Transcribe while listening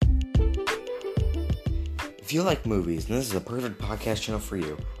If you like movies, then this is a perfect podcast channel for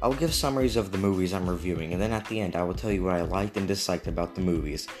you. I will give summaries of the movies I'm reviewing, and then at the end I will tell you what I liked and disliked about the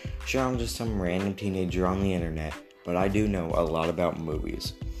movies. Sure, I'm just some random teenager on the internet, but I do know a lot about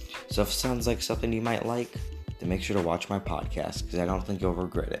movies. So if it sounds like something you might like, then make sure to watch my podcast, because I don't think you'll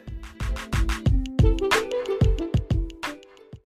regret it.